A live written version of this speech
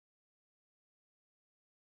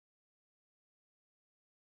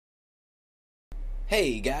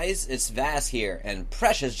Hey guys, it's Vas here, and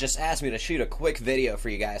Precious just asked me to shoot a quick video for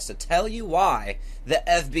you guys to tell you why the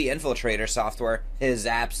FB Infiltrator software is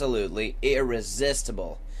absolutely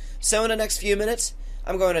irresistible. So in the next few minutes,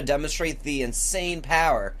 I'm going to demonstrate the insane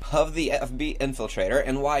power of the FB Infiltrator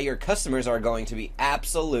and why your customers are going to be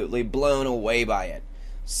absolutely blown away by it.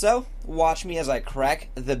 So, watch me as I crack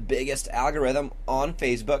the biggest algorithm on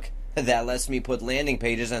Facebook that lets me put landing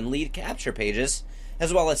pages and lead capture pages,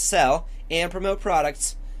 as well as sell and promote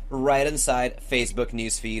products right inside Facebook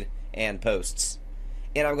Newsfeed and posts.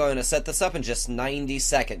 And I'm going to set this up in just 90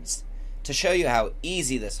 seconds to show you how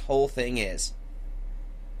easy this whole thing is.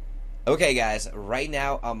 Okay guys, right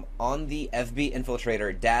now I'm on the FB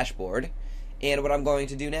Infiltrator dashboard, and what I'm going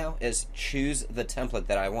to do now is choose the template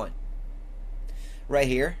that I want. Right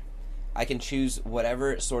here, I can choose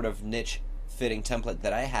whatever sort of niche fitting template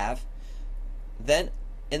that I have. Then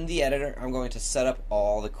in the editor, I'm going to set up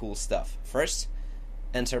all the cool stuff. First,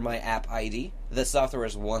 enter my app ID. This software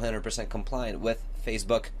is 100% compliant with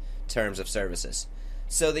Facebook terms of services,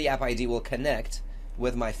 so the app ID will connect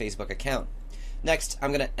with my Facebook account. Next,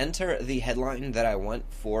 I'm going to enter the headline that I want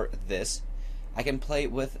for this. I can play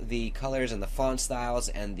with the colors and the font styles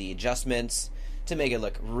and the adjustments to make it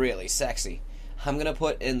look really sexy. I'm going to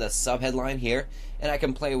put in the subheadline here, and I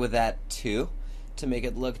can play with that too to make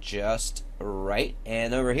it look just right.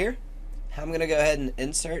 And over here, I'm going to go ahead and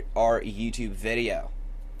insert our YouTube video.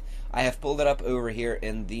 I have pulled it up over here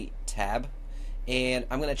in the tab, and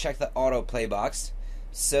I'm going to check the autoplay box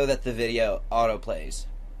so that the video autoplays.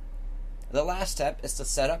 The last step is to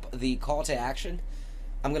set up the call to action.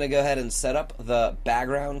 I'm going to go ahead and set up the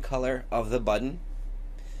background color of the button.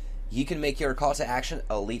 You can make your call to action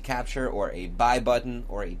a lead capture or a buy button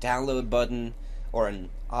or a download button or an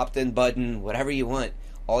opt-in button, whatever you want.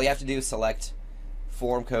 All you have to do is select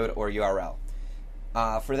form code or URL.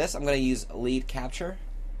 For this, I'm going to use lead capture.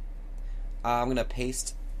 I'm going to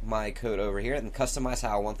paste my code over here and customize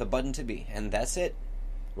how I want the button to be. And that's it.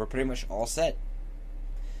 We're pretty much all set.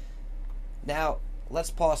 Now,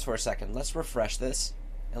 let's pause for a second. Let's refresh this,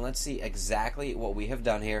 and let's see exactly what we have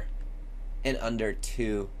done here in under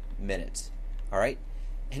 2 minutes. Alright?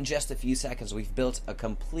 In just a few seconds, we've built a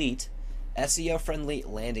complete SEO-friendly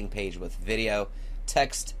landing page with video,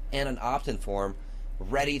 text, and an opt-in form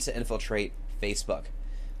ready to infiltrate Facebook.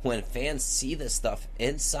 When fans see this stuff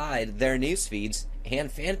inside their news feeds and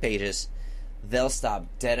fan pages, they'll stop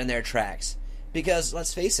dead in their tracks. Because,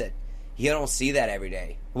 let's face it, you don't see that every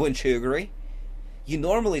day. Wouldn't you agree? You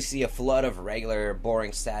normally see a flood of regular,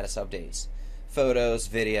 boring status updates. Photos,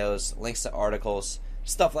 videos, links to articles,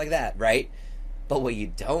 stuff like that, right? But what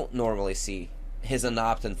you don't normally see is an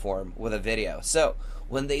opt-in form with a video. So,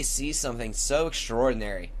 when they see something so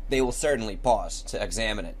extraordinary, they will certainly pause to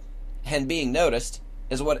examine it. And being noticed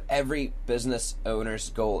is what every business owner's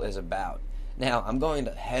goal is about. Now, I'm going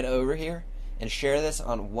to head over here and share this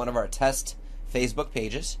on one of our test Facebook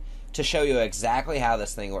pages to show you exactly how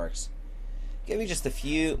this thing works. Give me just a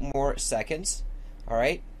few more seconds.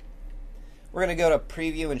 Alright? We're going to go to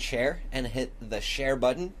preview and share and hit the share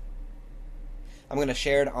button. I'm going to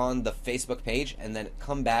share it on the Facebook page and then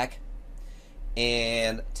come back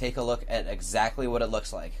and take a look at exactly what it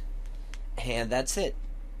looks like. And that's it.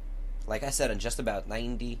 Like I said, in just about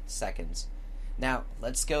 90 seconds. Now,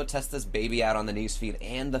 let's go test this baby out on the newsfeed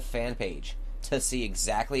and the fan page to see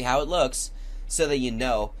exactly how it looks so that you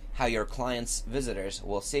know how your clients' visitors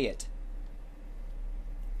will see it.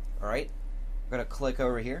 Alright, we're going to click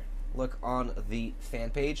over here, look on the fan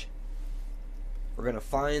page. We're going to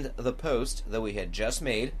find the post that we had just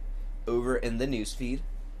made over in the newsfeed.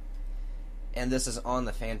 And this is on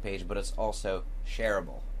the fan page, but it's also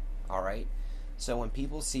shareable. Alright? So when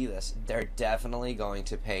people see this, they're definitely going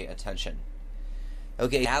to pay attention.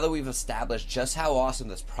 Okay, now that we've established just how awesome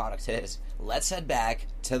this product is, let's head back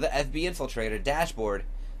to the FB Infiltrator dashboard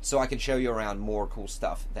so I can show you around more cool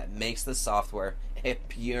stuff that makes the software a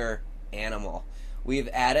pure animal. We've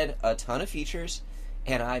added a ton of features,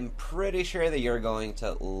 and I'm pretty sure that you're going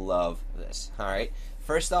to love this. Alright,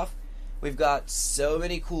 first off, we've got so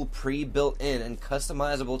many cool pre-built in and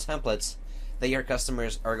customizable templates that your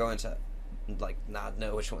customers are going to not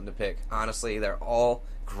know which one to pick. Honestly, they're all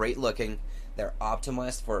great looking. They're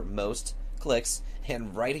optimized for most clicks,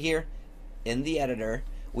 and right here in the editor,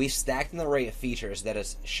 we've stacked an array of features that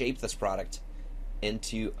has shaped this product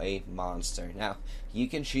into a monster. Now, you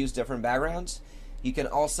can choose different backgrounds. You can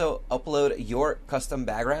also upload your custom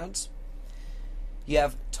backgrounds. You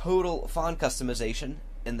have total font customization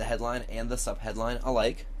in the headline and the subheadline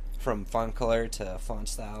alike, from font color to font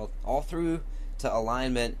style, all through to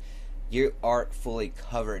alignment. You are fully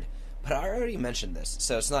covered. But I already mentioned this,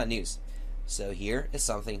 so it's not news. So here is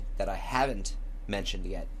something that I haven't mentioned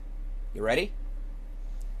yet. You ready?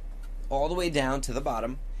 All the way down to the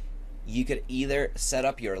bottom, you could either set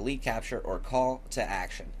up your lead capture or call to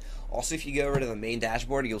action. Also, if you go over to the main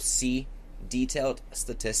dashboard, you'll see detailed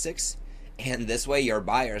statistics, and this way your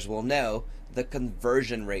buyers will know the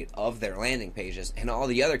conversion rate of their landing pages and all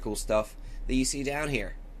the other cool stuff that you see down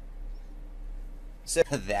here. So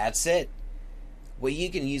that's it. What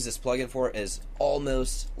you can use this plugin for is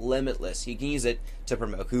almost limitless. You can use it to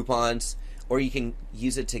promote coupons, or you can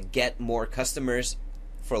use it to get more customers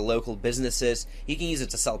for local businesses. You can use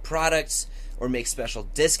it to sell products or make special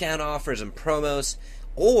discount offers and promos,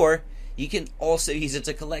 or you can also use it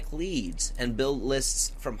to collect leads and build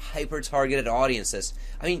lists from hyper-targeted audiences.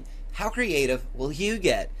 I mean, how creative will you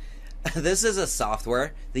get? This is a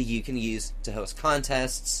software that you can use to host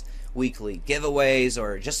contests, weekly giveaways,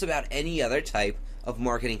 or just about any other type of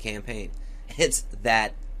marketing campaign. It's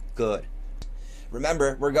that good.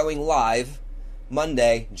 Remember, we're going live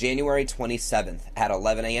Monday, January 27th at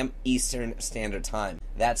 11 a.m. Eastern Standard Time.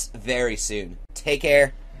 That's very soon. Take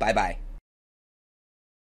care. Bye-bye.